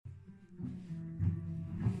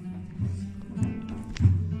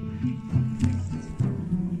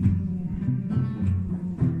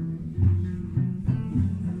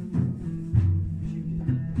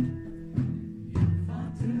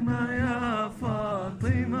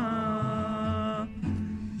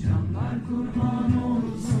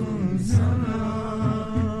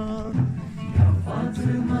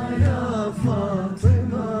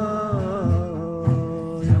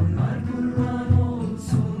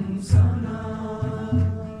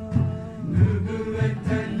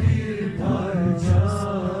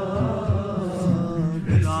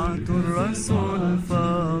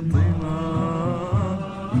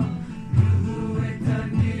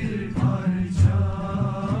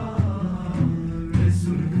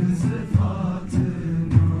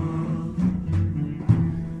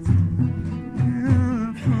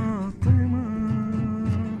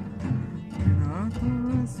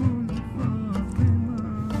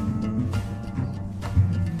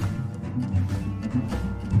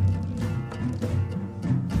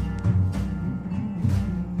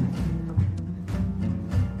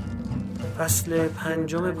فصل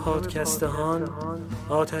 5 پادکستهان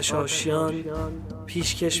آتش آشیان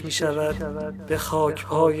پیشکش می شود به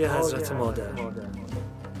خاک‌پای حضرت مادر،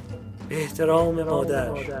 به احترام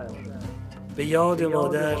مادر، به یاد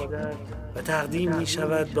مادر و تقدیم می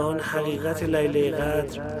شود به آن حقیقت لیله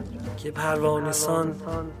قدر که پروانه‌سان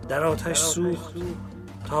در آتش سوخت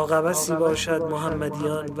تا قبسی باشد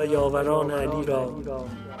محمدیان و یاوران علی را،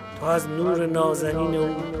 تا از نور نازنین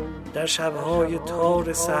او در شبهای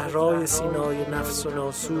تار صحرای سینای نفس و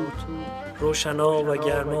ناسود روشنا و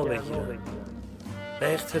گرما بگیرند و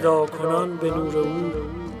اقتدا کنان به نور او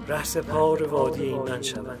رهسپار وادی ایمن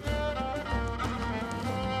شوند.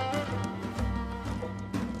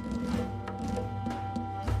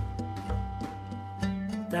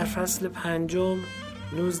 در فصل 5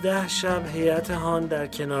 19 شب هیئت هان در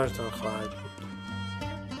کنارتان خواهد بود.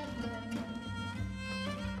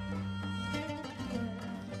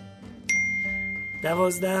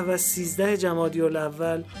 دوازده و 13 جمادی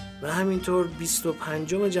الاول و همینطور 25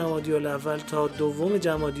 جمادی الاول تا 2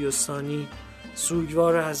 جمادی الثانی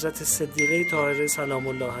سوگوار حضرت صدیقه طاهره سلام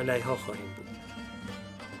الله علیها خواهیم بود.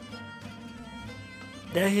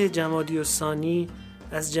 10 جمادی الثانی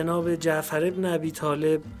از جناب جعفر ابن ابی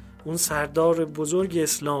طالب، اون سردار بزرگ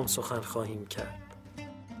اسلام، سخن خواهیم کرد.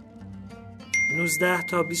 19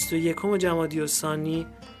 تا 21 جمادی الثانی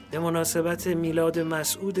به مناسبت میلاد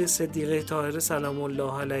مسعود صدیقه طاهره سلام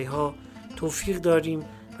الله علیها توفیق داریم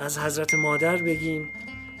از حضرت مادر بگیم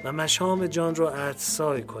و مشام جان رو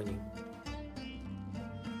عطسای کنیم.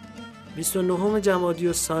 29 جمادی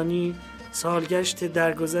الثانی سالگشت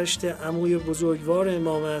درگذشت عموی بزرگوار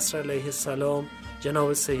امام عصر علیه السلام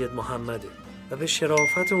جناب سید محمده و به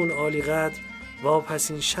شرافت اون عالی قدر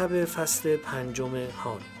واپسین شب فصل 5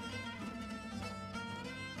 هان.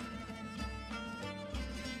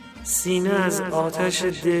 سینه از آتش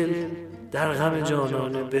دل در غم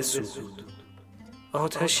جانانه بسوخت،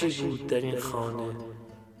 آتشی بود در این خانه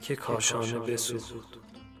که کاشانه بسوخت.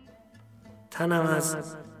 تنم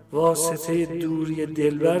از واسطه دوری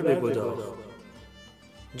دلبر بگداخت،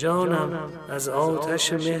 جانم از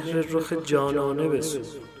آتش مهر رخ جانانه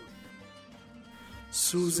بسوخت.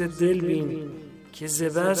 سوز دل بین که ز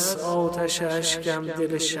بس آتش اشکم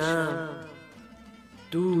دل شمع،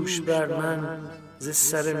 دوش بر من ز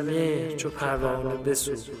سر مهر چو پروانه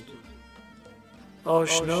بسوخت.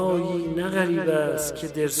 آشنایی نه غریب است که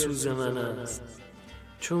دلسوز من است،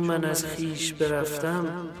 چون من از خویش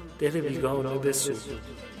برفتم دل بیگانه بسوخت.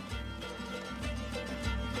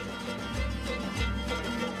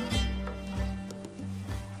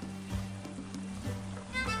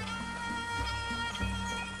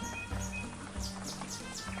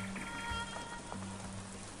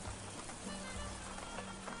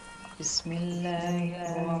 بسم الله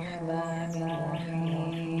الرحمن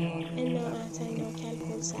الرحیم. انا اعطیناک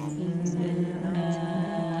الکوثر. انا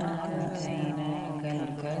اعطیناک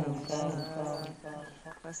الکوثر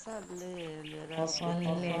فصل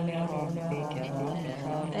لربک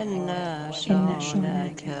وانحر ان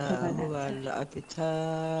شانئک هو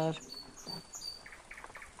الابتر.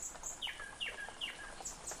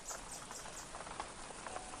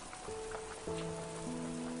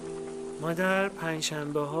 مادر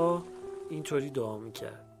پنجشنبه ها اینطوری دعا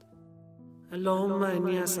میکرد: اللهم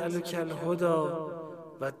انی اسألک الهدی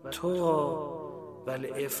و التقی و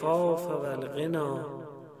العفاف و الغنی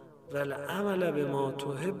و العمل بما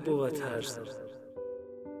تحب و ترضی.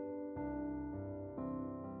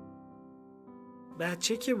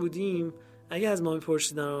 بچه که بودیم اگه از ما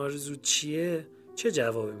میپرسیدن آرزو چیه چه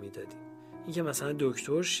جوابی میدادیم؟ اینکه مثلا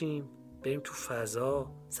دکتر شیم، بریم تو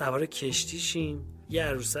فضا، سوار کشتی شیم، یه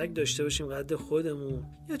عروسک داشته باشیم قد خودمون،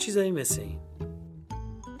 یا چیزایی مثل این.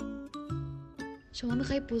 شما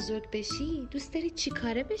میخوای بزرگ بشی؟ دوست داری چی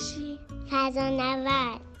کاره بشی؟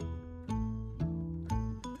 فضانورد.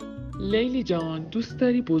 لیلی جان دوست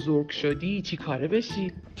داری بزرگ شدی چی کاره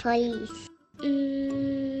بشی؟ پلیس.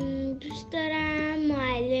 دوست دارم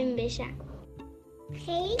معلم بشم.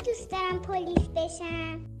 خیلی دوست دارم پلیس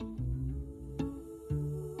بشم.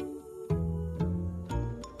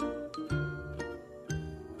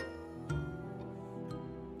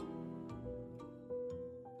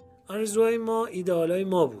 آرزوهای ما ایدئالای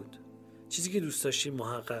ما بود، چیزی که دوست داشتیم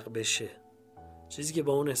محقق بشه، چیزی که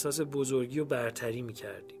با اون احساس بزرگی و برتری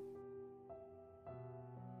میکردیم.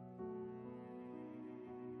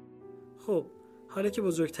 خب حالا که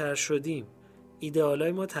بزرگتر شدیم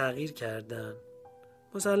ایدئالای ما تغییر کردن؟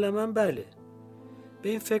 مسلماً بله. به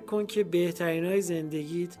این فکر کن که بهترینای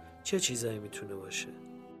زندگیت چه چیزایی میتونه باشه.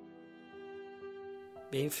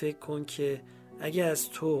 به این فکر کن که اگه از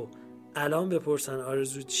تو الان بپرسن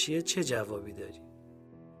آرزو چیه چه جوابی داری؟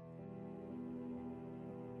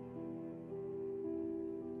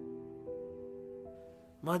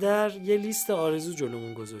 مادر یه لیست آرزو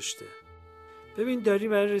جلومون گذاشته. ببین داری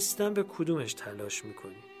برای رسیدن به کدومش تلاش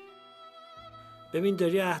میکنی. ببین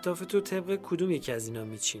داری اهدافتو طبق کدوم یکی از اینا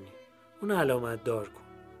میچینی. اون علامت دار کن.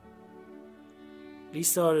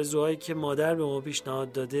 لیست آرزوهایی که مادر به ما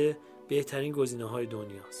پیشنهاد داده بهترین گزینه‌های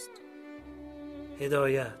دنیاست.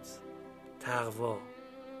 هدایت، تقوا،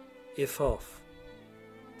 عفاف،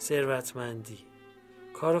 ثروتمندی،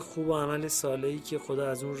 کار خوب و عمل صالحی که خدا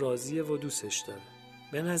از اون راضیه و دوستش داره.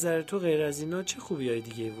 به نظر تو غیر از اینا چه خوبیای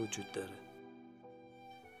دیگه وجود داره؟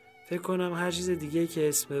 فکر کنم هر چیز دیگه‌ای که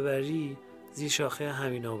اسم ببری زیر شاخه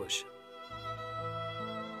همینا باشه.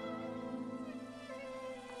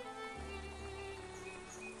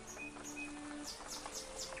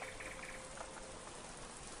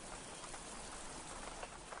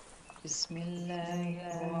 بسم الله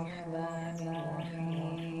الرحمن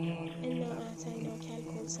الرحیم. انا اعطیناک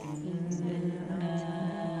الکوثر.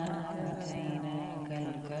 أعطيناك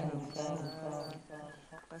الكوثر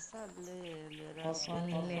فصل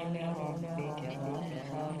لربك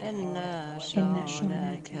إن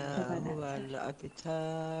شانئك هو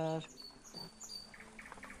الأبتر.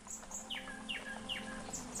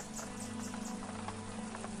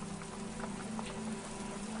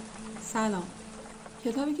 سلام.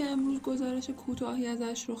 کتابی که امروز گزارش کوتاهی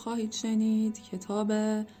ازش رو خواهید شنید کتاب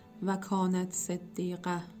و کانت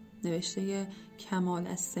صدیقه نوشته کمال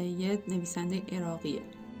السید، نویسنده عراقیه.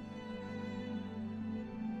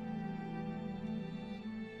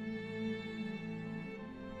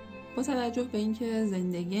 با توجه به اینکه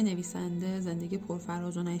زندگی نویسنده زندگی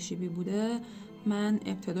پرفراز و نشیبی بوده، من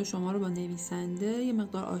ابتدا شما رو با نویسنده یه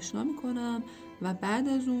مقدار آشنا میکنم و بعد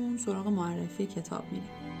از اون سراغ معرفی کتاب میریم.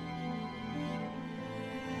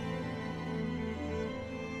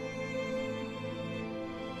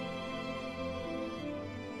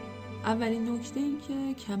 اولین نکته این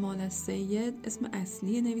که کمال السید اسم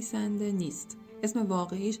اصلی نویسنده نیست. اسم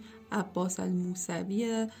واقعیش عباس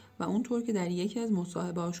الموسویه و اونطور که در یکی از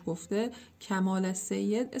مصاحبه‌هاش گفته کمال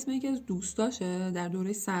السید اسم یکی از دوستاشه در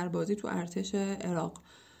دوره سربازی تو ارتش عراق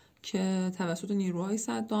که توسط نیروهای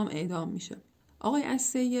صدام اعدام میشه. آقای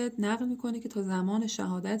السید نقل میکنه که تا زمان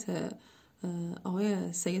شهادت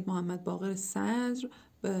آقای سید محمد باقر صدر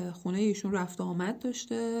به خونه ایشون رفت و آمد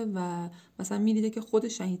داشته و مثلا میدیده که خود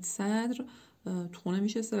شهید صدر تو خونه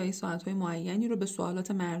میشسته و یه ساعتهای معینی رو به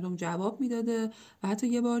سوالات مردم جواب میداده و حتی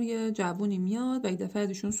یه بار یه جوونی میاد و یک دفعه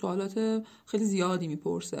ازشون سوالات خیلی زیادی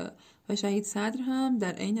میپرسه و شهید صدر هم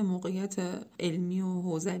در عین موقعیت علمی و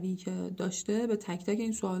حوزوی که داشته به تک تک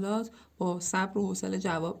این سوالات با صبر و حوصله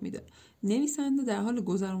جواب میده. نویسنده در حال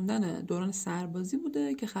گذروندن دوران سربازی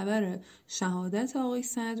بوده که خبر شهادت آقای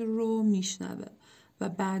صدر رو میشنوه و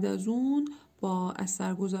بعد از اون با از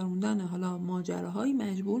سر گذروندن حالا ماجراهایی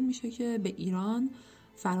مجبور میشه که به ایران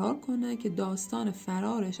فرار کنه که داستان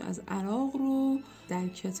فرارش از عراق رو در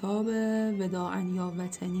کتاب وداعا یا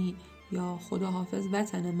وطنی یا خداحافظ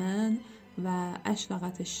وطن من و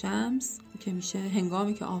اشرقت الشمس که میشه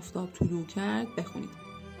هنگامی که آفتاب طلوع کرد بخونید.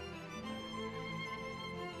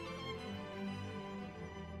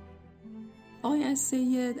 آقای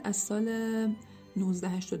السید از سال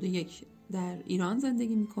 1981 در ایران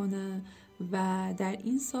زندگی میکنه و در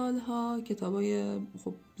این سالها کتابای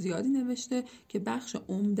زیادی نوشته که بخش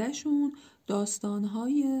عمدهشون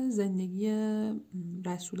داستانهای زندگی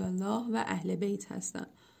رسول الله و اهل بیت هستن.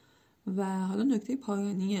 و حالا نکته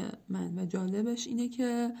پایانی من و جالبش اینه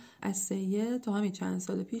که السید تا همین چند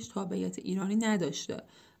سال پیش تابعیت ایرانی نداشته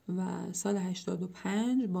و سال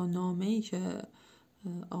 85 با نامه‌ای که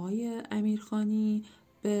آقای امیرخانی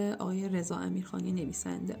به آقای رضا امیرخانی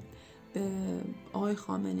نویسنده به آقای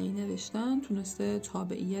خامنه‌ای نوشتن تونسته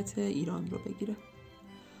تابعیت ایران رو بگیره.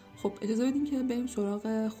 خب اجازه بدین که بریم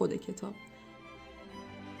سراغ خود کتاب.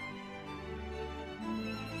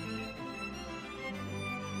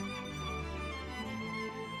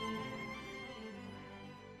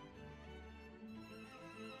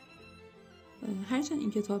 هرچند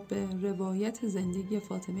این کتاب به روایت زندگی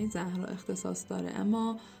فاطمه زهرا اختصاص داره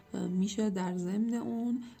اما میشه در ضمن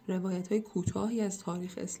اون روایت‌های کوتاهی از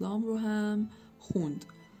تاریخ اسلام رو هم خوند.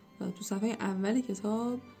 تو صفحه اول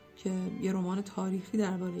کتاب که یه رمان تاریخی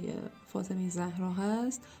درباره فاطمه زهرا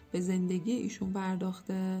هست به زندگی ایشون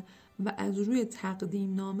پرداخته و از روی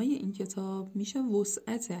تقدیم نامه این کتاب میشه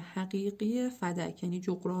وسعت حقیقی فدک یعنی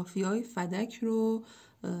جغرافیای فدک رو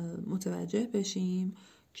متوجه بشیم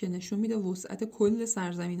که نشون میده وسعت کل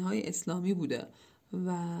سرزمین‌های اسلامی بوده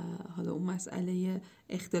و حالا اون مسئله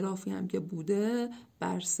اختلافی هم که بوده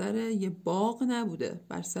بر سر یه باغ نبوده،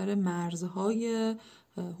 بر سر مرزهای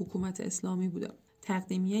حکومت اسلامی بوده.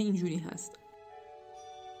 تقدیمیه اینجوری هست: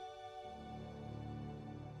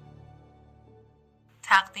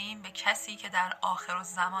 تقدیم به کسی که در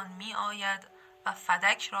آخرالزمان می آید و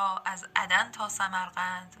فدک را از عدن تا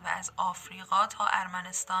سمرقند و از آفریقا تا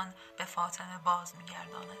ارمنستان به فاطمه باز می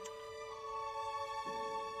گرداند.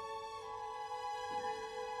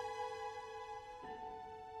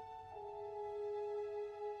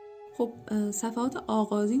 خب صفحات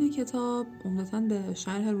آغازین کتاب عمدتاً به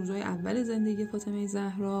شرح روزهای اول زندگی فاطمه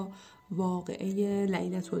زهرا، واقعه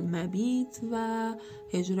لیلة المبیت و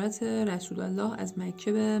هجرت رسول الله از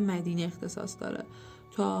مکه به مدینه اختصاص داره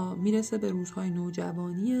تا میرسه به روزهای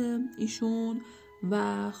نوجوانی ایشون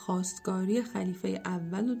و خواستگاری خلیفه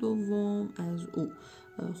اول و دوم از او.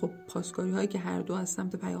 خب خواستگاری هایی که هر دو از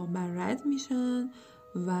سمت پیامبر رد میشن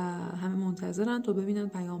و همه منتظرن تا ببینن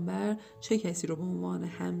پیامبر چه کسی رو به عنوان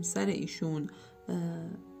همسر ایشون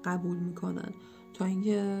قبول میکنن، تا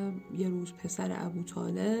اینکه یه روز پسر ابو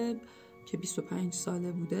طالب که 25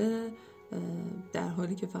 ساله بوده در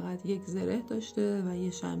حالی که فقط یک زره داشته و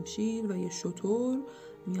یه شمشیر و یه شتر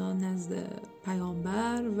میان نزد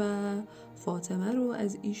پیامبر و فاطمه رو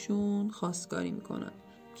از ایشون خواستگاری میکنن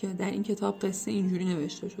که در این کتاب قصه اینجوری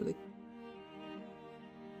نوشته شده: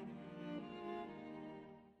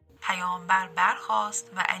 پیامبر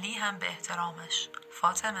برخاست و علی هم به احترامش.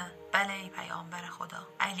 فاطمه: بله ای پیامبر خدا.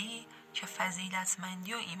 علی که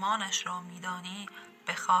فضیلتمندی و ایمانش را میدانی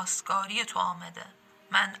به خواستگاری تو آمده.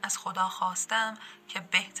 من از خدا خواستم که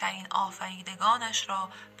بهترین آفریدگانش را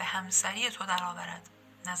به همسری تو درآورد.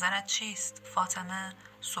 نظرت چیست؟ فاطمه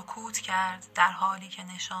سکوت کرد در حالی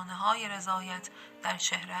که نشانه های رضایت در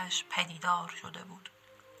چهرهش پدیدار شده بود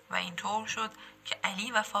و اینطور شد که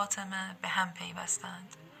علی و فاطمه به هم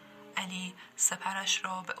پیوستند. علی سپرش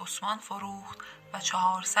را به عثمان فروخت و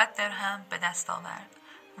 400 درهم به دست آورد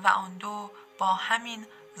و آن دو با همین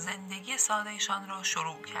زندگی سادهشان را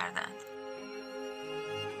شروع کردند.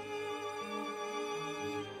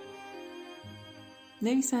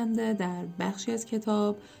 نویسنده در بخشی از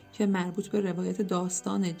کتاب که مربوط به روایت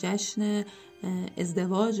داستان جشن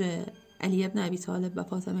ازدواج علی ابن ابی طالب و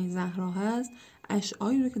فاطمه زهرا هست،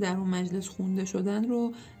 اشعاری رو که در اون مجلس خونده شدن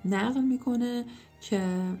رو نقل میکنه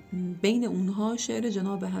که بین اونها شعر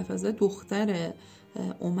جناب حفظه دختر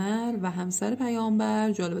عمر و همسر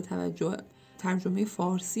پیامبر جالب توجه. ترجمه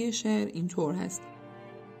فارسی شعر اینطور هست: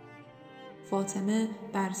 فاطمه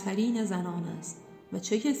برترین زنان است و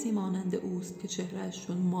چه کسی مانند اوست که چهرهش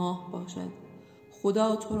چون ماه باشد.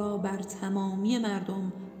 خدا تو را بر تمامی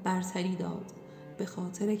مردم برتری داد به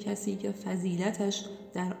خاطر کسی که فضیلتش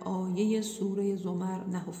در آیه سوره زمر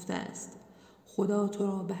نهفته است. خدا تو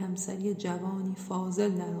را به همسری جوانی فاضل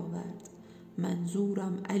درآورد.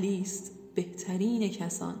 منظورم علی است بهترین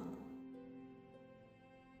کسان.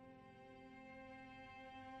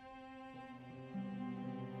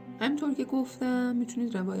 همینطور که گفتم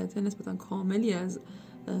میتونید روایت نسبتا کاملی از،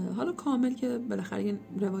 حالا کامل که بالاخره این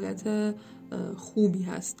روایت خوبی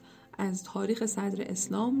هست، از تاریخ صدر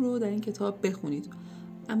اسلام رو در این کتاب بخونید،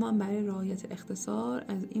 اما برای رعایت اختصار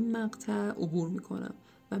از این مقطع عبور میکنم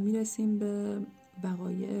و میرسیم به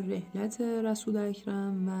وقایع رحلت رسول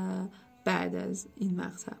اکرم و بعد از این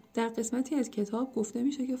مقطع. در قسمتی از کتاب گفته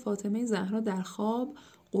میشه که فاطمه زهرا در خواب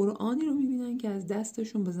قرآنی رو میبینن که از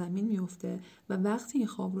دستشون به زمین میفته و وقتی این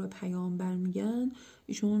خواب رو پیامبر میگن،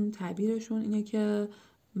 ایشون تعبیرشون اینه که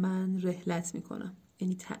من رحلت میکنم،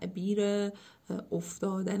 یعنی تعبیر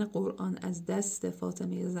افتادن قرآن از دست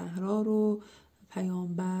فاطمه زهرا رو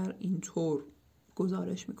پیامبر اینطور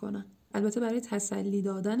گزارش میکنن. البته برای تسلی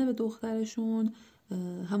دادن به دخترشون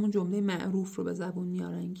همون جمله معروف رو به زبون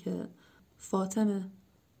میارن که فاطمه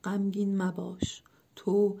غمگین مباش،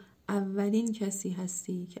 تو اولین کسی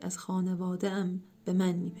هستی که از خانواده‌ام به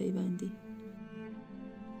من میپیوندی.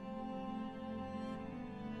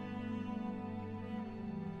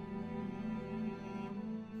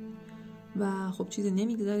 و خب چیزی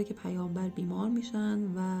نمیگذره که پیامبر بیمار میشن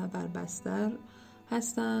و بر بستر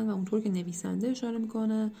هستن و اونطور که نویسنده اشاره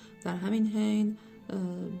میکنه در همین حین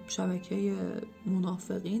شبکه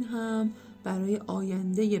منافقین هم برای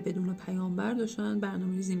آینده بدون پیامبر داشتن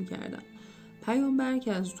برنامه‌ریزی میکردن. پیامبر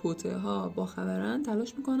که از توطئه ها با خبرن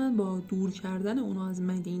تلاش میکنن با دور کردن اونا از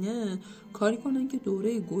مدینه کاری کنن که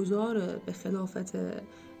دوره گذار به خلافت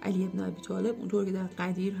علی ابن ابی طالب اونطور که در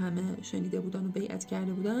قدیر همه شنیده بودن و بیعت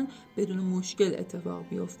کرده بودن بدون مشکل اتفاق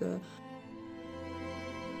بیفته.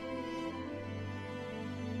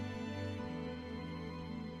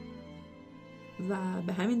 و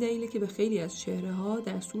به همین دلیله که به خیلی از چهره ها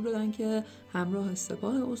دستور دادن که همراه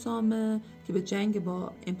سپاه اسامه که به جنگ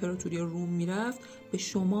با امپراتوری روم میرفت به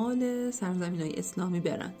شمال سرزمین‌های اسلامی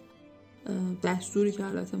برن. دستوری که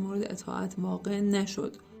البته مورد اطاعت واقع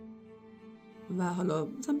نشد و حالا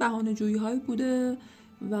مثلا بهانه‌جویی هایی بوده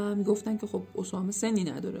و میگفتن که خب اسامه سنی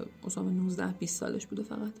نداره، اسامه 19-20 سالش بوده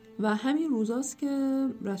فقط. و همین روزاست که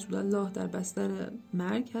رسول الله در بستر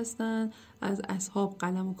مرگ هستن، از اصحاب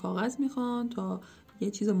قلم و کاغذ میخوان تا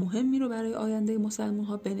یه چیز مهمی رو برای آینده مسلمان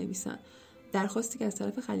ها بنویسن. درخواستی که از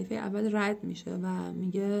طرف خلیفه اول رد میشه و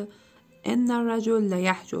میگه ان الرجل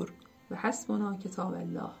لیحجر و حسبنا کتاب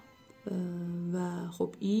الله. و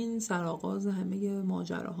خب این سرآغاز همه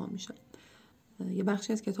ماجراها میشه. یه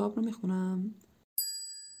بخشی از کتاب رو میخونم.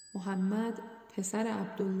 محمد پسر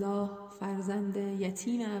عبدالله، فرزند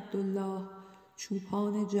یتیم عبدالله،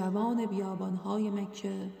 چوپان جوان بیابانهای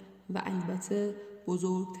مکه و البته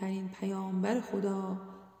بزرگترین پیامبر خدا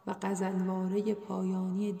و غزلواره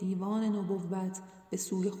پایانی دیوان نبوت به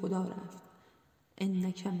سوی خدا رفت.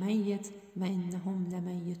 انک میت و انهم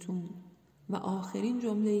لمیتون. و آخرین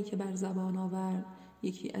جمله‌ای که بر زبان آورد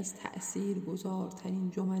یکی از تأثیرگذارترین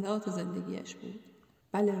جملات زندگیش بود.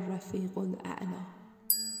 بل الرفیق الاعلی.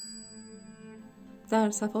 در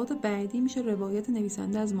صفحات بعدی میشه روایت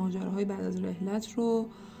نویسنده از ماجراهای بعد از رحلت رو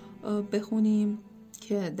بخونیم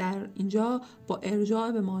که در اینجا با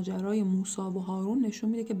ارجاع به ماجرای موسی و هارون نشون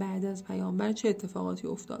میده که بعد از پیامبر چه اتفاقاتی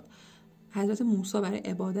افتاد. حضرت موسی برای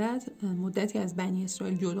عبادت مدتی از بنی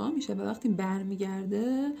اسرائیل جدا میشه و وقتی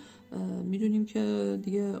برمیگرده میدونیم که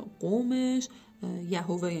دیگه قومش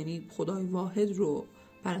یهوه یعنی خدای واحد رو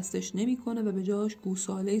پرستش نمیکنه و به جاش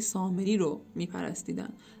گوساله سامری رو میپرستیدن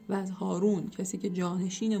و از هارون کسی که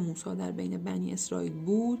جانشین موسی در بین بنی اسرائیل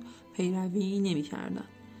بود پیروی نمیکردن.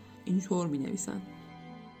 اینطور مینویسن: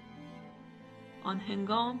 آن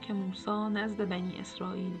هنگام که موسی نزد بنی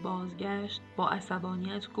اسرائیل بازگشت با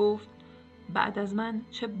عصبانیت گفت بعد از من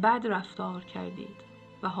چه بد رفتار کردید.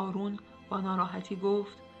 و هارون با ناراحتی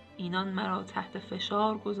گفت اینان مرا تحت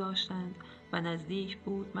فشار گذاشتند و نزدیک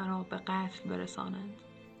بود مرا به قتل برسانند.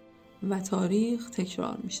 و تاریخ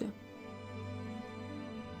تکرار میشه.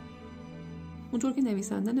 اونطور که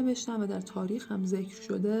نویسنده نوشتن و در تاریخ هم ذکر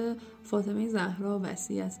شده، فاطمه زهرا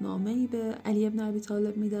وصیت‌نامه‌ای به علی ابن ابی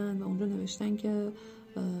طالب میدن و اونجا نوشتن که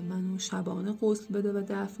منو شبانه غسل بده و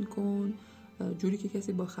دفن کن جوری که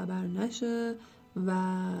کسی با خبر نشه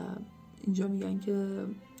و اینجا میگن که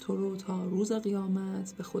تو رو تا روز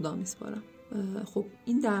قیامت به خدا میسپارم. خب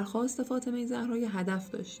این درخواست فاطمه زهرا یه هدف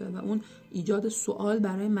داشته و اون ایجاد سوال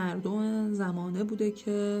برای مردم زمانه بوده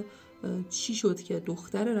که چی شد که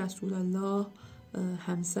دختر رسول الله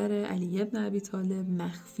همسر علی ابن ابی طالب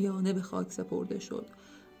مخفیانه به خاک سپرده شد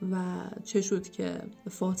و چه شد که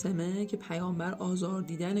فاطمه که پیامبر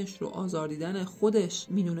آزاردیدنش رو آزاردیدن خودش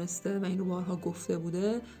میدونسته و این رو بارها گفته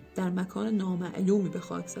بوده در مکان نامعلومی به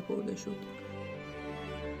خاک سپرده شد.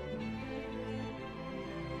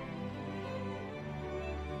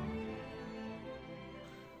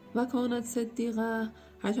 و کانت صدیقه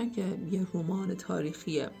هرچند که یه رمان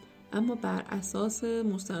تاریخیه اما بر اساس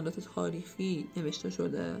مستندات تاریخی نوشته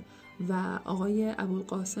شده و آقای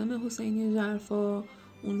ابوالقاسم حسینی ژرفا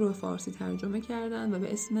اون رو به فارسی ترجمه کردن و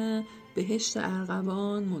به اسم بهشت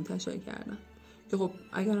ارغوان منتشر کردن که خب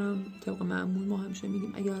اگرم طبق معمول ما همیشه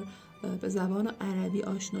میگیم اگر به زبان عربی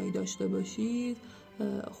آشنایی داشته باشید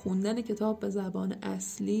خوندن کتاب به زبان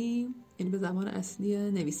اصلی یعنی به زبان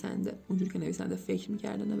اصلی نویسنده اونجوری که نویسنده فکر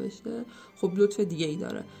میکرده نوشته خب لطف دیگه ای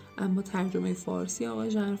داره، اما ترجمه فارسی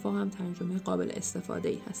آقای ژرفا هم ترجمه قابل استفاده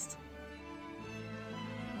ای هست.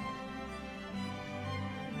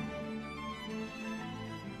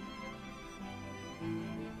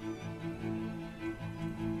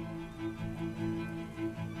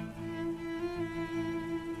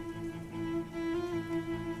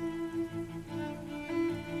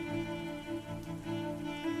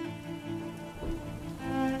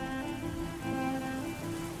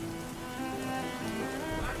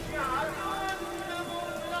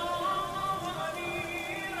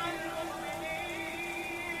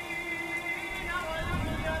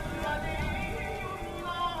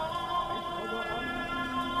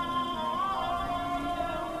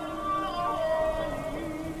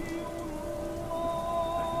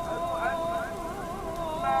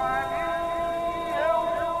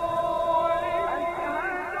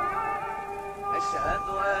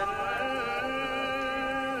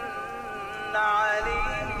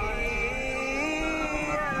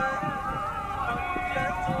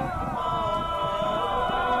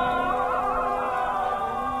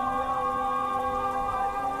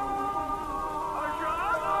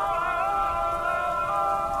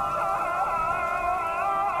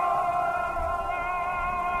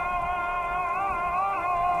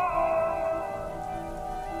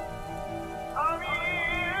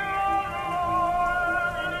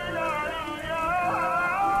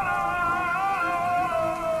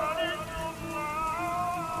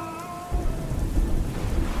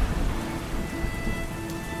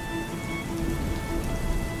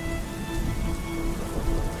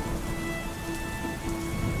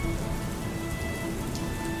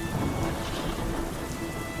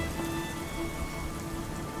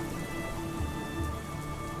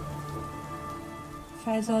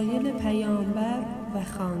 فضایل پیامبر و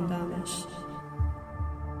خاندانش.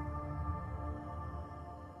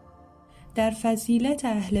 در فضیلت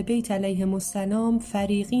اهل بیت علیهم السلام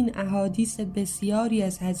فریقین احادیث بسیاری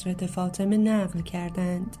از حضرت فاطمه نقل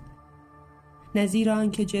کردند. نظیر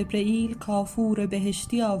آن که جبرئیل کافور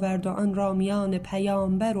بهشتی آورد و آن را میان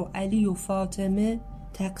پیامبر و علی و فاطمه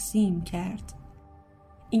تقسیم کرد.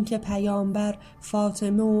 اینکه پیامبر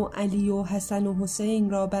فاطمه و علی و حسن و حسین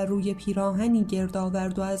را بر روی پیراهنی گرد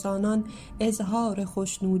آورد و از آنان اظهار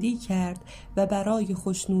خوشنودی کرد و برای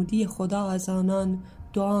خوشنودی خدا از آنان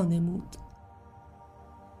دعا نمود.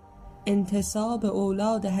 انتساب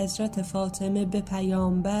اولاد حضرت فاطمه به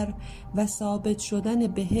پیامبر و ثابت شدن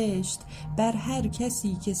بهشت بر هر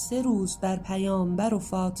کسی که 3 روز بر پیامبر و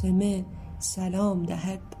فاطمه سلام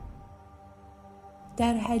دهد.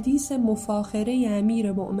 در حدیث مفاخره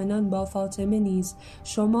امیر مؤمنان با فاطمه نیز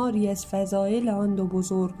شماری از فضایل آن دو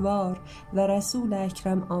بزرگوار و رسول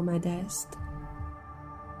اکرم آمده است.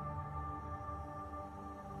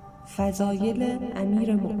 فضایل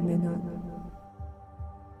امیر مؤمنان.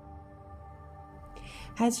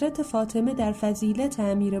 حضرت فاطمه در فضیلت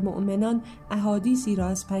امیر مؤمنان احادیثی را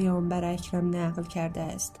از پیامبر اکرم نقل کرده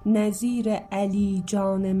است. نظیر علی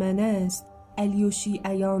جان من است، علی و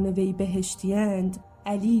شیعیان وی بهشتی‌اند،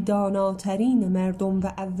 علی داناترین مردم و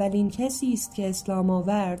اولین کسی است که اسلام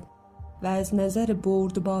آورد و از نظر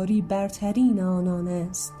بردباری برترین آنان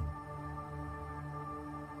است.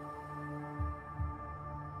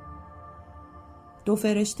 دو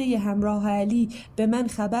فرشته همراه علی به من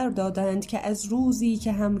خبر دادند که از روزی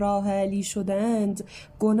که همراه علی شدند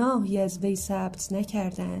گناهی از وی ثبت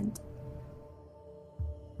نکردند.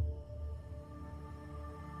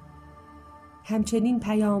 همچنین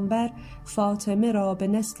پیامبر فاطمه را به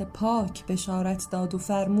نسل پاک بشارت داد و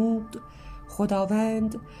فرمود: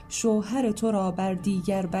 خداوند شوهر تو را بر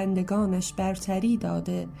دیگر بندگانش برتری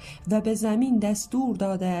داده و به زمین دستور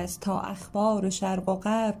داده است تا اخبار شرق و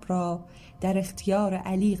غرب را در اختیار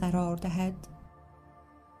علی قرار دهد.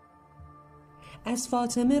 از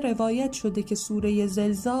فاطمه روایت شده که سوره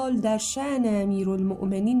زلزال در شأن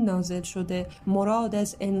امیرالمؤمنین نازل شده. مراد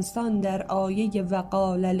از انسان در آیه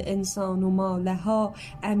وقال الانسان ما لها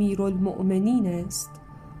امیرالمؤمنین است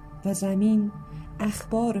و زمین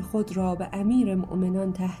اخبار خود را به امیر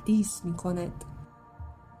مؤمنان تحدیث می کند.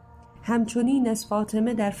 همچنین از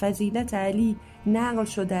فاطمه در فضیلت علی نقل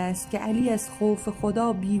شده است که علی از خوف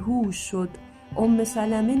خدا بیهوش شد. ام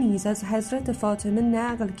سلمه نیز از حضرت فاطمه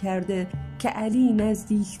نقل کرده که علی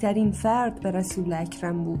نزدیکترین فرد به رسول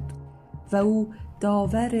اکرم بود و او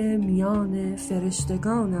داور میان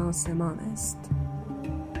فرشتگان آسمان است.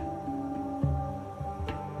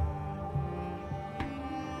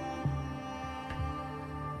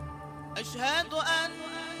 أشهد أن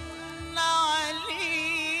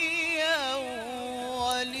عليا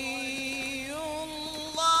ولي الله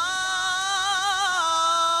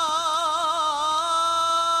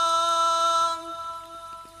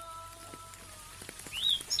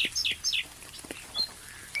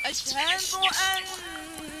أشهد أن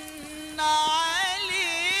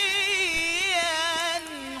عليا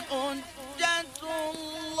حجة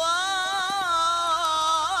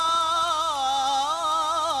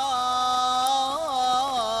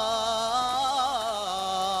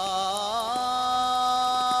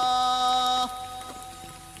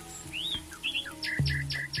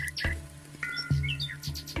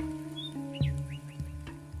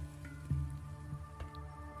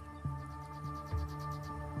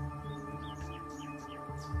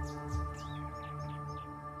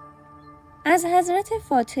از حضرت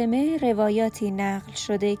فاطمه روایاتی نقل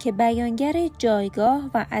شده که بیانگر جایگاه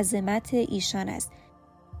و عظمت ایشان است.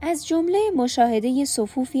 از جمله مشاهده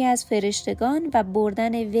صفوفی از فرشتگان و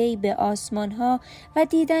بردن وی به آسمانها و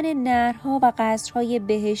دیدن نهرها و قصرهای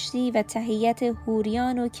بهشتی و تحیت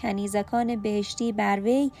حوریان و کنیزکان بهشتی بر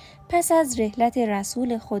وی پس از رحلت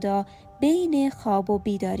رسول خدا بین خواب و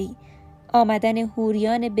بیداری. آمدن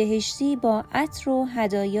حوریان بهشتی با عطر و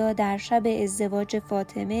هدایا در شب ازدواج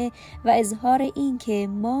فاطمه و اظهار این که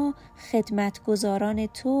ما خدمتگزاران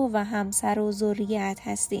تو و همسر و ذریت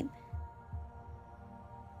هستیم.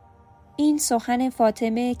 این سخن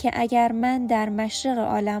فاطمه که اگر من در مشرق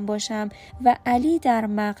عالم باشم و علی در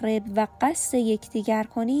مغرب و قصد یکدیگر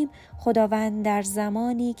کنیم، خداوند در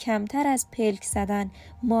زمانی کمتر از پلک زدن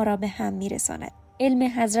ما را به هم میرساند.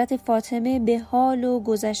 علم حضرت فاطمه به حال و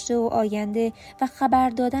گذشته و آینده و خبر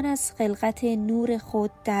دادن از خلقت نور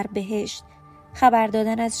خود در بهشت، خبر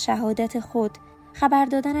دادن از شهادت خود، خبر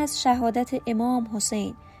دادن از شهادت امام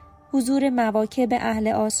حسین، حضور مواکب اهل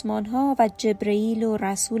آسمان ها و جبرئیل و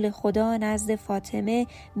رسول خدا نزد فاطمه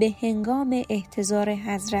به هنگام احتضار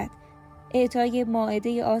حضرت، اعطای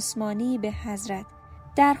مائده آسمانی به حضرت،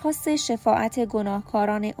 درخواست شفاعت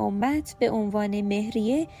گناهکاران امت به عنوان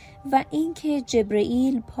مهریه و اینکه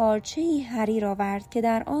جبرئیل پارچه‌ای حریر آورد که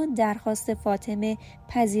در آن درخواست فاطمه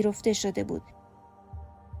پذیرفته شده بود.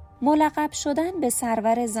 ملقب شدن به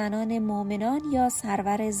سرور زنان مؤمنان یا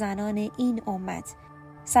سرور زنان این امت،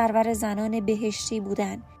 سرور زنان بهشتی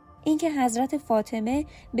بودن، اینکه حضرت فاطمه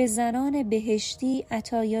به زنان بهشتی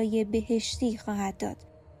عطایای بهشتی خواهد داد.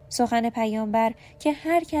 سخن پیامبر که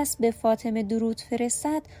هر کس به فاطمه درود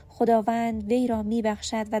فرستد خداوند وی را می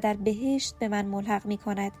بخشد و در بهشت به من ملحق می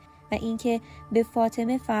کند و اینکه به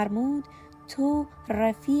فاطمه فرمود تو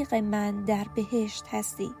رفیق من در بهشت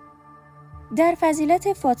هستی. در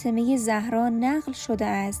فضیلت فاطمه زهرا نقل شده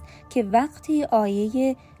است که وقتی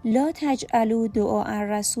آیه لا تجعلوا دعاء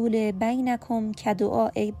الرسول بینکم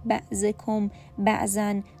کدعاء بعضکم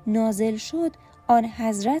بعضا نازل شد، آن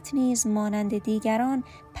حضرت نیز مانند دیگران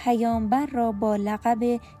پیامبر را با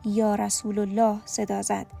لقب یا رسول الله صدا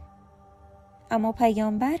زد. اما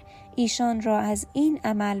پیامبر ایشان را از این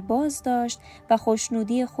عمل باز داشت و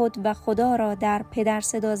خوشنودی خود و خدا را در پدر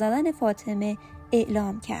صدا زدن فاطمه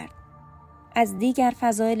اعلام کرد. از دیگر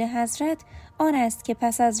فضایل حضرت آن است که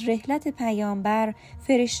پس از رحلت پیامبر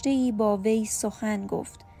فرشته‌ای با وی سخن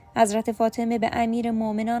گفت. حضرت فاطمه به امیر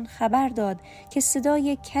مؤمنان خبر داد که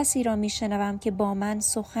صدای کسی را میشنوم که با من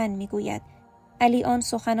سخن میگوید. علی آن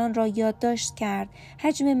سخنان را یادداشت کرد.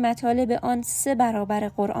 حجم مطالب آن 3 برابر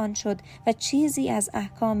قرآن شد و چیزی از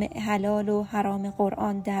احکام حلال و حرام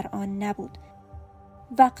قرآن در آن نبود.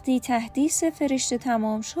 وقتی تحدیث فرشته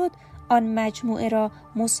تمام شد، آن مجموعه را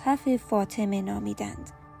مصحف فاطمه نامیدند.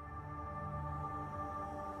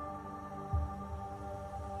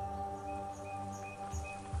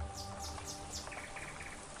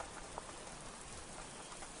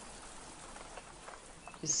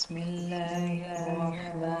 بسم الله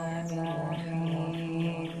الرحمن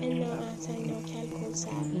الرحیم. انا اعطیناک الکوثر.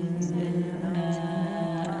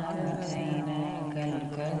 اعطیناک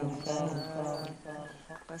الکوثر.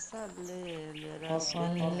 فصل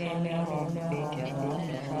لربک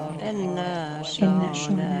وانحر. ان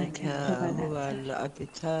شانئک هو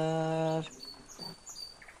الابتر.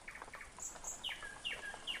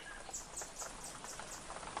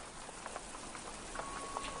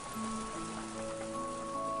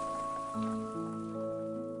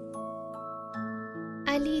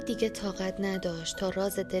 علی دیگه طاقت نداشت تا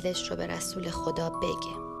راز دلش رو به رسول خدا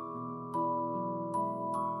بگه.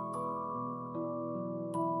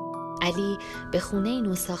 علی به خونه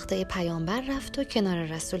نوساخته پیامبر رفت و کنار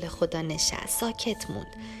رسول خدا نشست. ساکت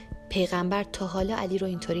موند. پیغمبر تا حالا علی رو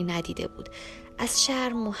اینطوری ندیده بود. از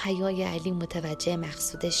شرم و حیای علی متوجه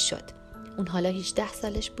مقصودش شد. اون حالا 18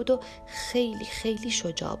 سالش بود و خیلی خیلی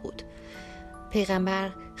شجاع بود.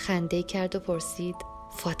 پیغمبر خنده کرد و پرسید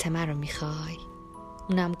فاطمه رو میخوای؟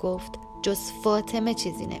 اونم گفت جز فاطمه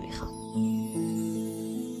چیزی نمیخوام.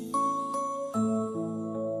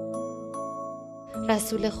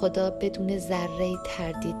 رسول خدا بدون ذره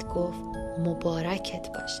تردید گفت مبارکت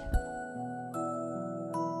باشه.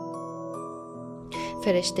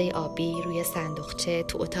 فرشته آبی روی صندوقچه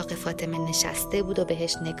تو اتاق فاطمه نشسته بود و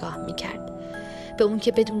بهش نگاه میکرد. به اون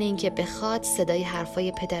که بدون اینکه بخواد صدای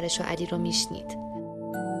حرفای پدرش و علی رو میشنید.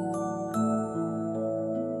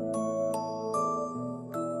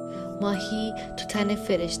 ماهی تو تن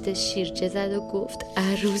فرشته شیرجه زد و گفت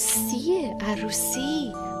عروسیه،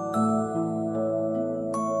 عروسی.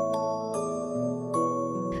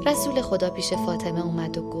 رسول خدا پیش فاطمه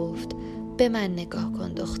اومد و گفت به من نگاه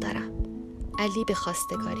کن دخترم، علی به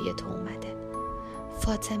خواستگاری تو اومده.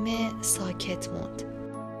 فاطمه ساکت موند.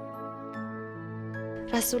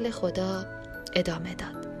 رسول خدا ادامه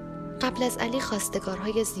داد قبل از علی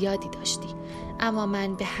خواستگارهای زیادی داشتی، اما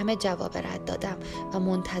من به همه جواب رد دادم و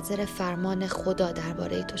منتظر فرمان خدا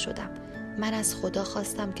درباره تو شدم. من از خدا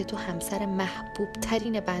خواستم که تو همسر محبوب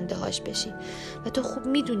ترین بنده هاش بشی و تو خوب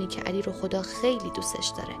میدونی که علی رو خدا خیلی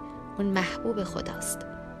دوستش داره. اون محبوب خداست.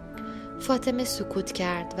 فاطمه سکوت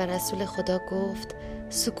کرد و رسول خدا گفت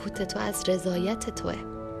سکوت تو از رضایت توه.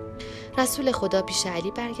 رسول خدا پیش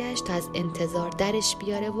علی برگشت تا از انتظار درش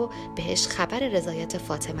بیاره و بهش خبر رضایت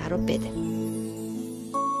فاطمه رو بده.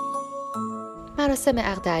 مراسم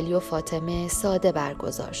عقد علی و فاطمه ساده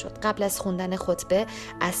برگزار شد. قبل از خوندن خطبه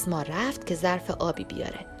اسما رفت که ظرف آبی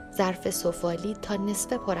بیاره. ظرف سفالی تا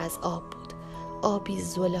نصف پر از آب بود. آبی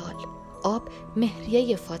زلال. آب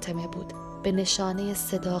مهریه فاطمه بود، به نشانه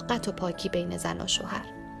صداقت و پاکی بین زن و شوهر.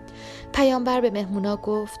 پیامبر به مهمونا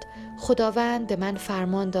گفت خداوند به من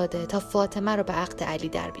فرمان داده تا فاطمه رو به عقد علی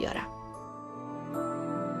در بیارم.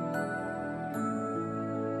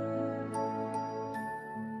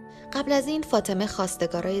 قبل از این فاطمه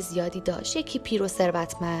خواستگارای زیادی داشت. یکی پیر و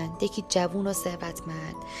ثروتمند، یکی جوون و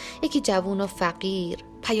ثروتمند، یکی جوون و فقیر.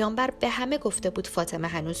 پیامبر به همه گفته بود فاطمه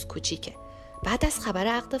هنوز کوچیکه. بعد از خبر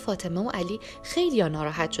عقد فاطمه و علی خیلی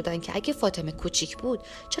ناراحت شدن که اگه فاطمه کوچیک بود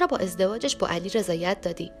چرا با ازدواجش با علی رضایت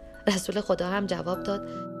دادی؟ رسول خدا هم جواب داد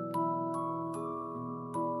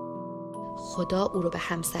خدا او رو به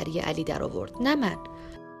همسری علی در آورد، نه من.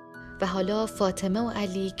 و حالا فاطمه و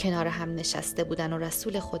علی کنار هم نشسته بودن و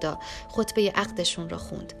رسول خدا خطبه عقدشون را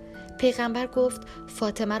خوند. پیغمبر گفت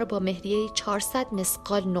فاطمه رو با مهریه 400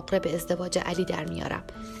 مثقال نقره به ازدواج علی در میارم.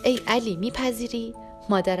 ای علی میپذیری؟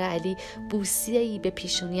 مادر علی بوسیه‌ای به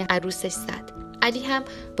پیشونی عروسش زد. علی هم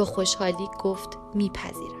با خوشحالی گفت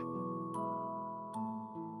میپذیرم.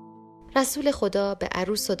 رسول خدا به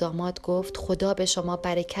عروس و داماد گفت خدا به شما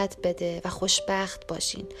برکت بده و خوشبخت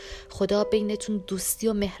باشین. خدا بینتون دوستی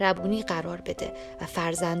و مهربونی قرار بده و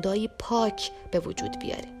فرزندایی پاک به وجود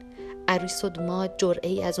بیارین. عروس و داماد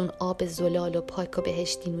جرعه‌ای از اون آب زلال و پاک و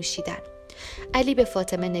بهشتی نوشیدن. علی به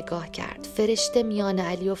فاطمه نگاه کرد. فرشته میان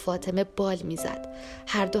علی و فاطمه بال میزد.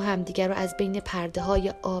 هر دو همدیگر رو از بین پرده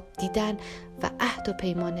های آب دیدن و عهد و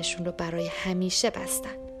پیمانشون رو برای همیشه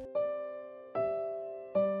بستن.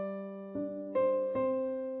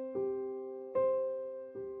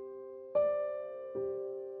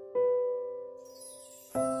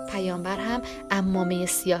 پیامبر هم عمامه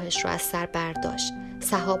سیاهش رو از سر برداشت.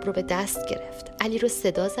 سحاب رو به دست گرفت. علی رو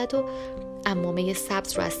صدا زد و عمامه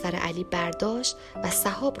سبز رو از سر علی برداشت و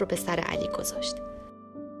سحاب رو به سر علی گذاشت.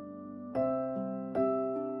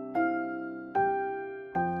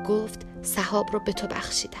 گفت سحاب رو به تو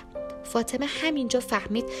بخشیدم. فاطمه همینجا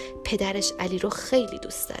فهمید پدرش علی رو خیلی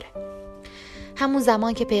دوست داره. همون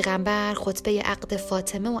زمان که پیغمبر خطبه عقد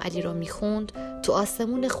فاطمه و علی رو میخوند، تو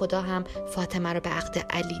آسمون خدا هم فاطمه رو به عقد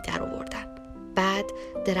علی در آوردن. بعد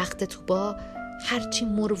درخت طوبا هرچی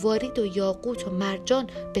مروارید و یاقوت و مرجان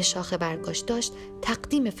به شاخه برگاش داشت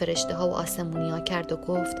تقدیم فرشته ها و آسمونی ها کرد و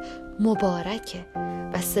گفت مبارکه،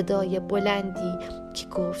 و صدای بلندی که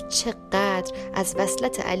گفت چقدر از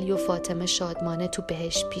وصلت علی و فاطمه شادمانه تو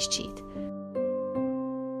بهش پیچید.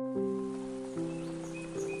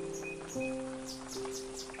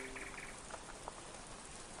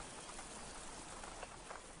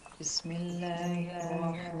 بسم الله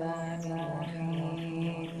الرحمن الرحیم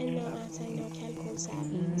انا اعطیناک الکوثر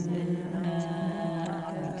انا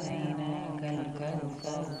اعطیناک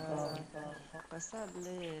الکوثر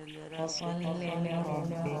فصل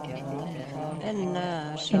لربک وانحر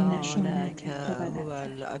ان شانئک هو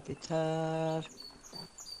الابتر.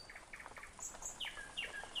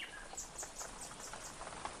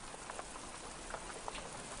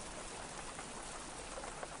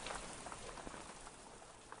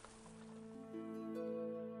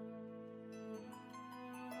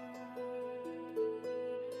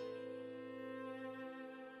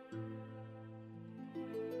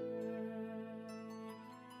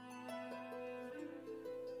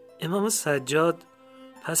 امام سجاد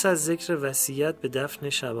پس از ذکر وصیت به دفن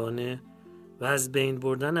شبانه و از بین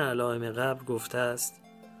بردن علائم قبر گفته است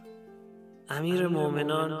امیر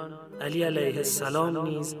مومنان علی علیه السلام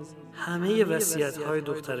نیز همه وصیت‌های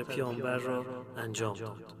دختر پیامبر را انجام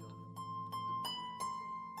داد.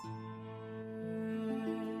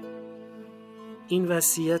 این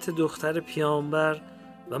وصیت دختر پیامبر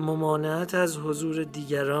و ممانعت از حضور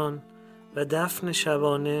دیگران و دفن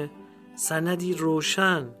شبانه سندی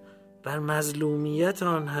روشن بر مظلومیت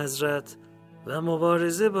آن حضرت و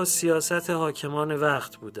مبارزه با سیاست حاکمان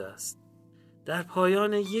وقت بوده است. در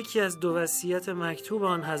پایان یکی از دو وصیت مکتوب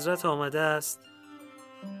آن حضرت آمده است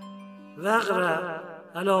وقرأ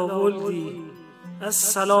الاول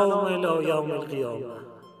السلام الی یوم القیامه.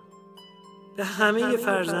 به همه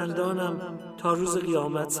فرزندانم تا روز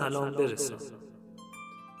قیامت سلام برسان.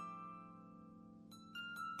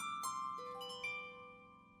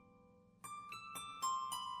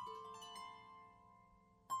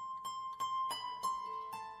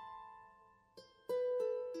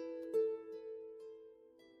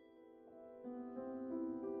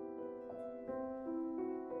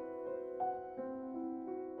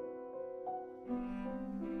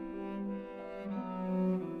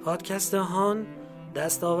 پادکست هان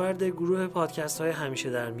دستاورد گروه پادکست های همیشه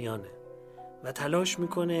در میانه و تلاش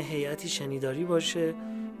میکنه هیئتی شنیداری باشه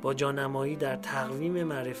با جانمایی در تقویم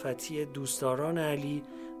معرفتی دوستداران علی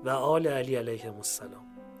و آل علی علیهم السلام.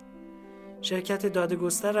 شرکت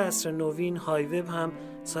دادگستر عصر نوین هایوب هم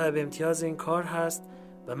صاحب امتیاز این کار هست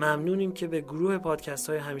و ممنونیم که به گروه پادکست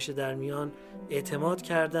های همیشه در میان اعتماد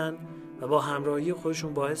کردن و با همراهی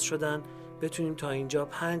خودشون باعث شدن بتونیم تا اینجا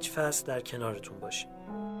 5 فصل در کنارتون باشیم.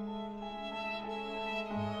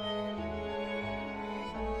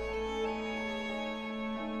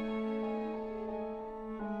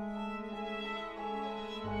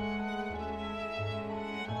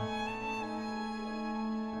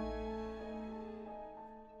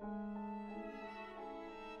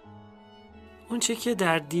 آنچه که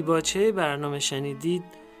در دیباچه برنامه شنیدید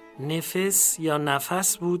نفس یا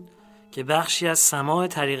نفس بود که بخشی از سماع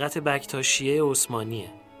طریقت بکتاشیه عثمانیه.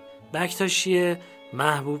 بکتاشیه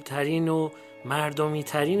محبوب ترین و مردمی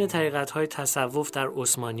ترین طریقت‌های تصوف در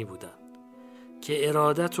عثمانی بودند که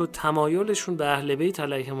ارادت و تمایلشون به اهل بیت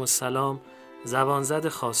علیهم السلام زبانزد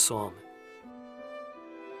خاص و عامه.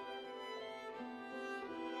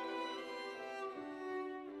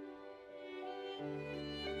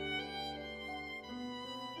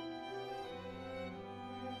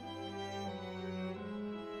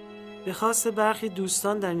 به خواست برخی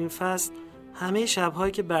دوستان در این فصل همه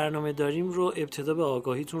شب‌هایی که برنامه داریم رو ابتدا به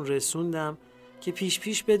آگاهیتون رسوندم که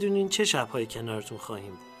پیش بدونین چه شب‌هایی کنارتون خواهیم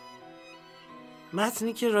بود.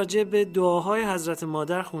 متنی که راجع به دعاهای حضرت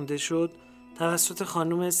مادر خونده شد توسط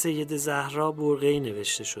خانم سید زهرا برقعی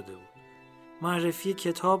نوشته شده بود. معرفی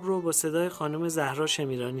کتاب رو با صدای خانم زهرا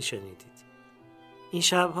شمیرانی شنیدید. این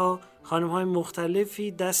شب‌ها خانم‌های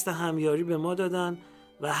مختلفی دست همیاری به ما دادن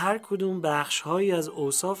و هر کدوم بخش‌هایی از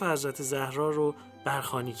اوصاف حضرت زهرا رو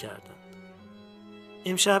برخوانی کردند.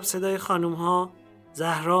 امشب صدای خانم‌ها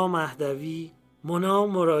زهرا مهدوی، مونا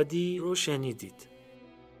مرادی رو شنیدید.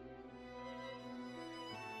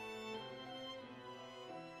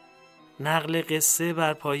 نقل قصه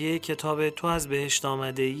بر پایه کتاب تو از بهشت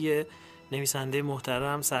آمده‌ای نویسنده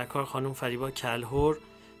محترم سرکار خانم فریبا کلهر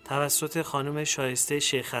توسط خانم شایسته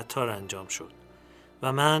شیخ عطار انجام شد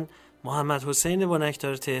و من محمد حسین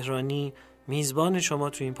بنکدار تهرانی میزبان شما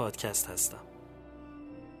تو این پادکست هستم.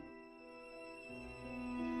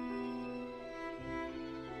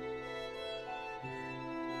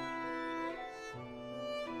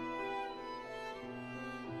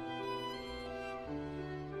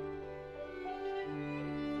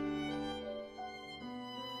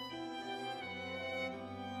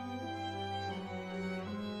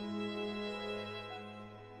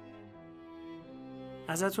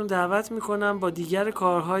 ازتون دعوت میکنم با دیگر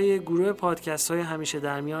کارهای گروه پادکست های همیشه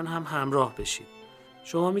در میان هم همراه بشید.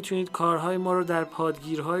 شما میتونید کارهای ما رو در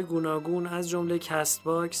پادگیرهای گوناگون از جمله کست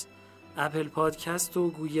باکس، اپل پادکست و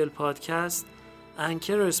گوگل پادکست،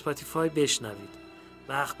 انکر و اسپاتیفای بشنوید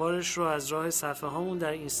و اخبارش رو از راه صفحه هامون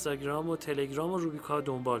در اینستاگرام و تلگرام و روبیکا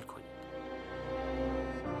دنبال کنید.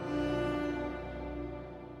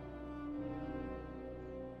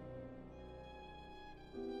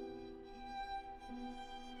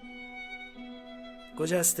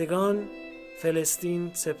 گجستگان،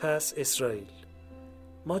 فلسطین، سپس اسرائیل.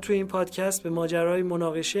 ما توی این پادکست به ماجرای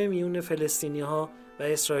مناقشه میون فلسطینی‌ها و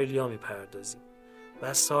اسرائیلی‌ها میپردازیم و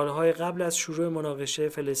از سالهای قبل از شروع مناقشه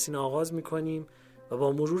فلسطین آغاز میکنیم و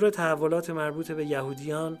با مرور تحولات مربوط به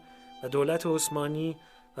یهودیان و دولت عثمانی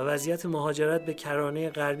و وضعیت مهاجرت به کرانه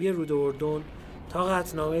غربی رود اردن تا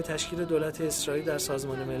قطعنامه تشکیل دولت اسرائیل در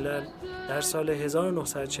سازمان ملل در سال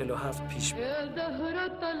 1947 پیش می‌بریم.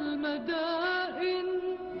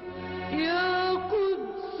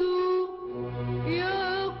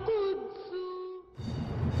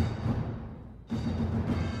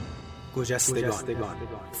 گجستگان،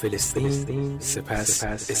 فلسطین، سپس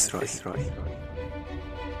اسرائیل.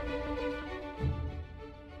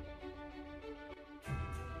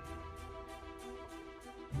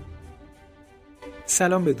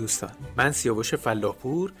 سلام به دوستان، من سیاوش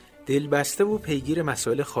فلاحپور دلبسته و پیگیر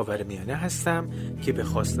مسائل خاورمیانه هستم که به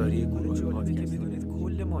خواستاری گروه پادکست که بدونید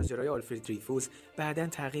کل ماجرای آلفرد دریفوس بعداً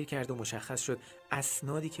تغییر کرد و مشخص شد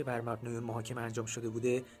اسنادی که بر مبنای محاکمه انجام شده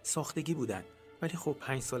بوده ساختگی بودن، ولی خب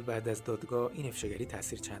 5 سال بعد از دادگاه این افشاگری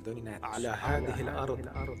تاثیر چندانی نداشت.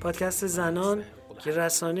 پادکست زنان که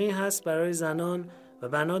رسانه‌ای هست برای زنان و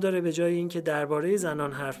بنا داره به جای اینکه درباره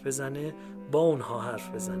زنان حرف بزنه با اونها حرف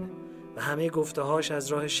بزنه و همه گفته‌هاش از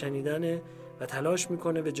راه شنیدنه و تلاش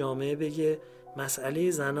میکنه به جامعه بگه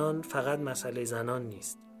مسئله زنان فقط مسئله زنان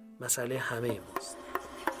نیست، مسئله همه ماست.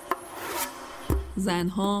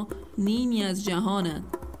 زنها نیمی از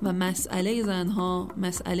جهانند و مسئله زنها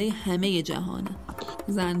مسئله همه جهانه.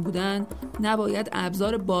 زن بودن نباید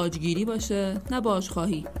ابزار باجگیری باشه، نه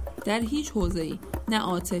باجخواهی در هیچ حوزه‌ای، نه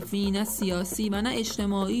عاطفی، نه سیاسی و نه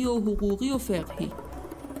اجتماعی و حقوقی و فقهی.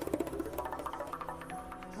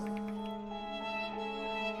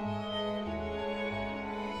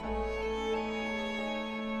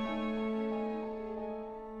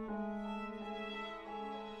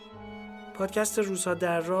 پادکست روزها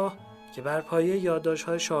در راه که بر پایه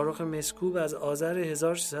یادداشت‌های شاهرخ مسکوب از آذر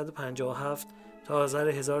 1357 تا آذر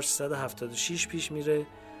 1376 پیش میره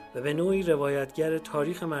و به نوعی روایتگر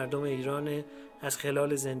تاریخ مردم ایران از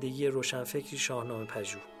خلال زندگی روشنفکری شاهنامه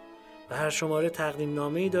پژوه و هر شماره تقدیم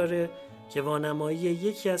نامه‌ای داره که وانمایی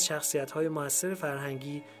یکی از شخصیت‌های مؤثر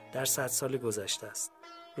فرهنگی در 100 سال گذشته است.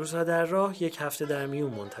 روزها در راه یک هفته در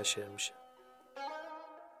میون منتشر میشه.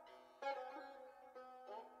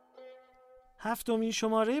 7مین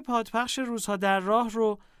شماره پادپخش روزها در راه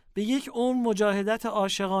رو به یک عمر مجاهدت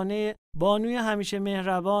عاشقانه بانوی همیشه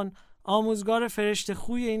مهربان، آموزگار فرشته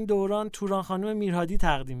خوی این دوران توران خانم میرهادی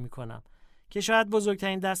تقدیم میکنم که شاید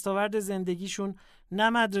بزرگترین دستاورد زندگیشون نه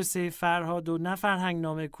مدرسه فرهاد و نه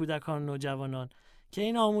فرهنگنامه کودکان و نوجوانان که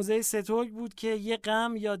این آموزه سترگ بود که یه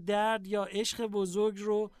غم یا درد یا عشق بزرگ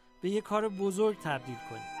رو به یه کار بزرگ تبدیل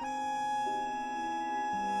کنیم.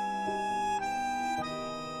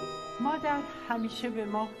 مادر همیشه به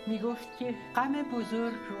ما میگفت که غم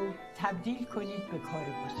بزرگ رو تبدیل کنید به کار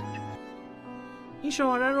بزرگ. این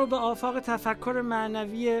شماره رو به آفاق تفکر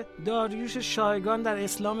معنوی داریوش شایگان در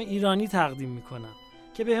اسلام ایرانی تقدیم میکنم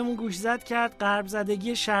که به همون گوش زد کرد غرب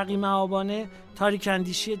زدگی شرقی مآبانه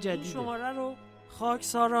تاریک‌اندیشی جدیده. این شماره رو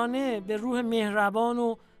خاکسارانه به روح مهربان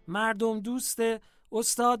و مردم دوست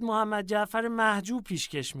استاد محمد جعفر محجوب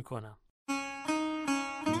پیشکش میکنم.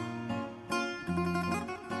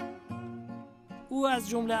 او از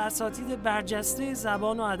جمله اساتید برجسته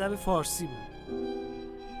زبان و ادب فارسی بود.